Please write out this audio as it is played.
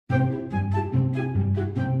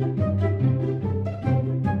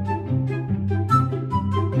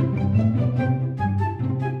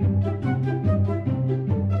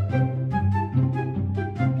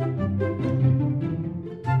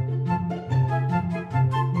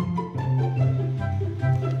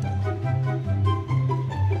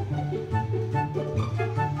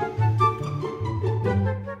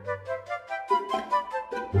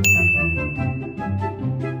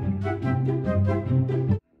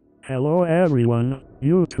Hello everyone,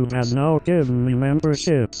 YouTube has now given me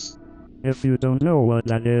memberships. If you don't know what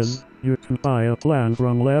that is, you can buy a plan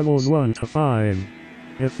from levels 1 to 5.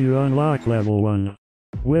 If you unlock level 1,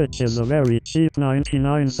 which is a very cheap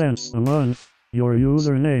 99 cents a month, your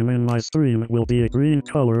username in my stream will be a green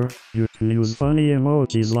color. You can use funny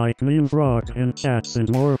emojis like meme rock in chats and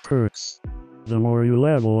more perks. The more you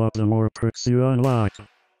level up, the more perks you unlock.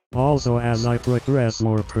 Also, as I progress,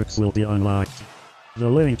 more perks will be unlocked. The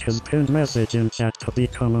link is pinned message in chat to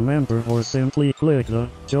become a member, or simply click the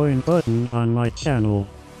join button on my channel.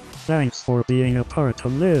 Thanks for being a part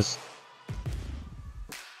of this.